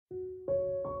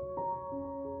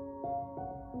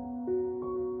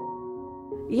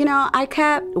You know, I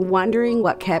kept wondering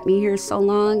what kept me here so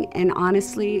long, and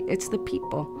honestly, it's the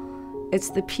people.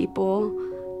 It's the people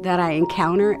that I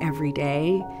encounter every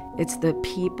day. It's the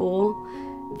people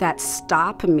that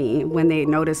stop me when they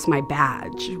notice my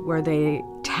badge, where they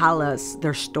tell us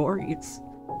their stories.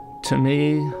 To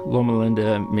me, Loma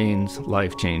Linda means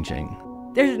life-changing.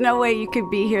 There's no way you could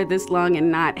be here this long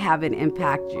and not have it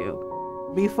impact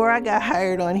you. Before I got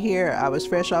hired on here, I was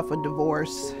fresh off a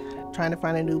divorce, trying to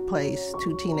find a new place,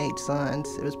 2 teenage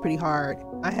sons. It was pretty hard.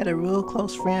 I had a real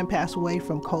close friend pass away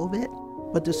from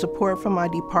COVID, but the support from my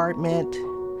department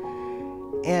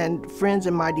and friends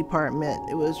in my department,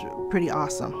 it was pretty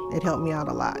awesome. It helped me out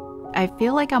a lot. I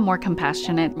feel like I'm more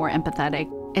compassionate, more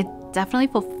empathetic. It definitely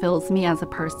fulfills me as a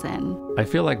person. I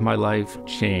feel like my life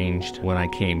changed when I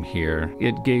came here.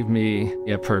 It gave me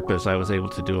a purpose. I was able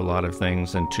to do a lot of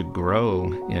things and to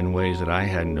grow in ways that I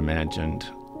hadn't imagined.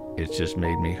 It's just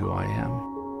made me who I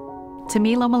am. To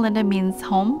me, Loma Linda means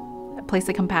home, a place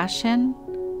of compassion,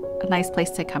 a nice place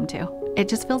to come to. It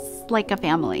just feels like a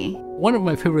family. One of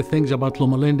my favorite things about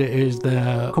Loma Linda is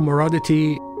the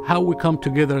camaraderie, how we come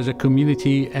together as a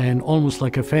community and almost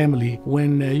like a family.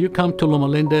 When you come to Loma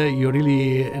Linda, you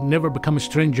really never become a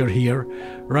stranger here.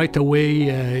 Right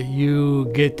away, you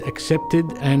get accepted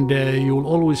and you will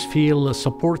always feel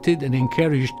supported and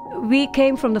encouraged. We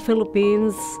came from the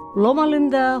Philippines. Loma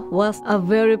Linda was a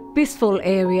very peaceful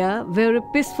area, very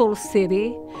peaceful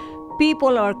city.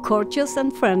 People are courteous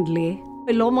and friendly.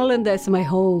 Loma Linda is my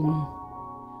home.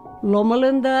 Loma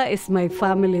Linda is my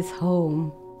family's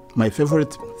home. My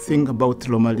favorite thing about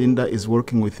Loma Linda is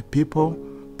working with people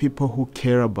who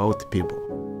care about people.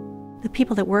 The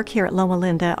people that work here at Loma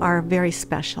Linda are very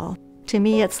special. To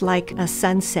me, it's like a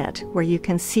sunset where you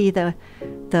can see the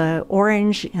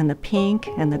orange and the pink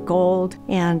and the gold,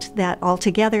 and that all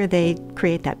together they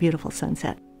create that beautiful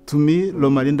sunset. To me,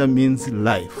 Loma Linda means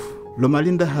life. Loma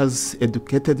Linda has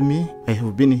educated me. I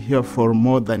have been here for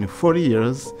more than 4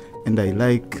 years, and I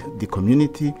like the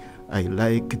community, I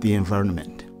like the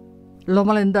environment.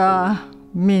 Loma Linda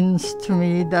means to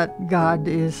me that God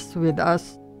is with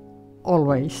us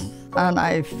always, and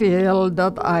I feel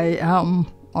that I am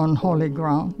on holy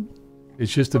ground.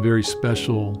 It's just a very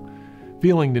special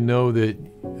feeling to know that,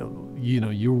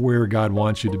 you're where God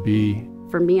wants you to be.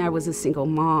 For me, I was a single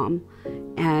mom,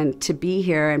 and to be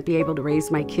here and be able to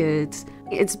raise my kids,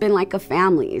 it's been like a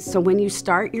family. So when you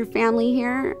start your family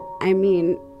here, I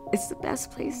mean, it's the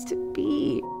best place to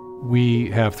be. We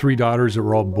have 3 daughters that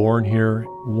were all born here.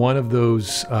 One of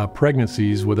those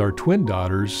pregnancies with our twin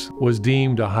daughters was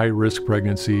deemed a high-risk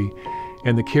pregnancy,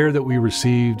 and the care that we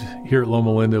received here at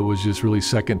Loma Linda was just really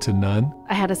second to none.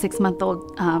 I had a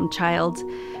 6-month-old child.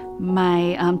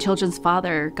 My children's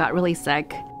father got really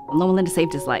sick. Loma Linda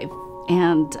saved his life.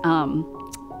 And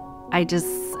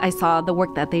I saw the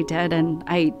work that they did, and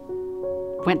I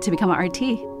went to become an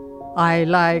RT. I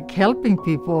like helping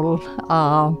people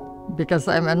because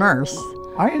I'm a nurse.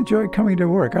 I enjoy coming to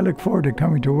work. I look forward to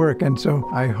coming to work, and so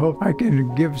I hope I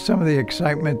can give some of the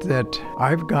excitement that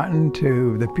I've gotten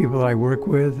to the people I work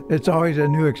with. It's always a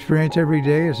new experience every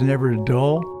day. It's never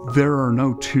dull. There are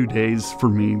no 2 days for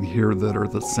me here that are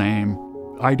the same.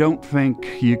 I don't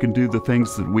think you can do the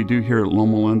things that we do here at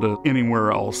Loma Linda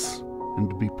anywhere else, and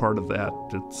to be part of that,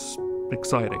 it's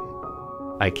exciting.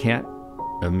 I can't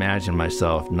imagine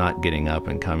myself not getting up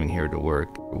and coming here to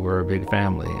work. We're a big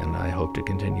family, and I hope to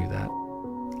continue that.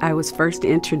 I was first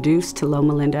introduced to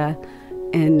Loma Linda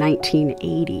in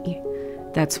 1980.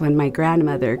 That's when my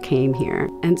grandmother came here.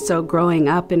 And so growing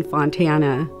up in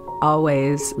Fontana,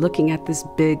 always looking at this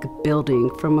big building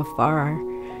from afar,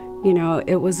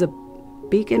 it was a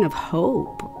beacon of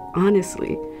hope,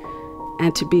 honestly.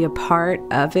 And to be a part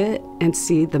of it and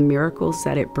see the miracles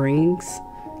that it brings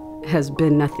has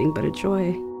been nothing but a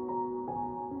joy.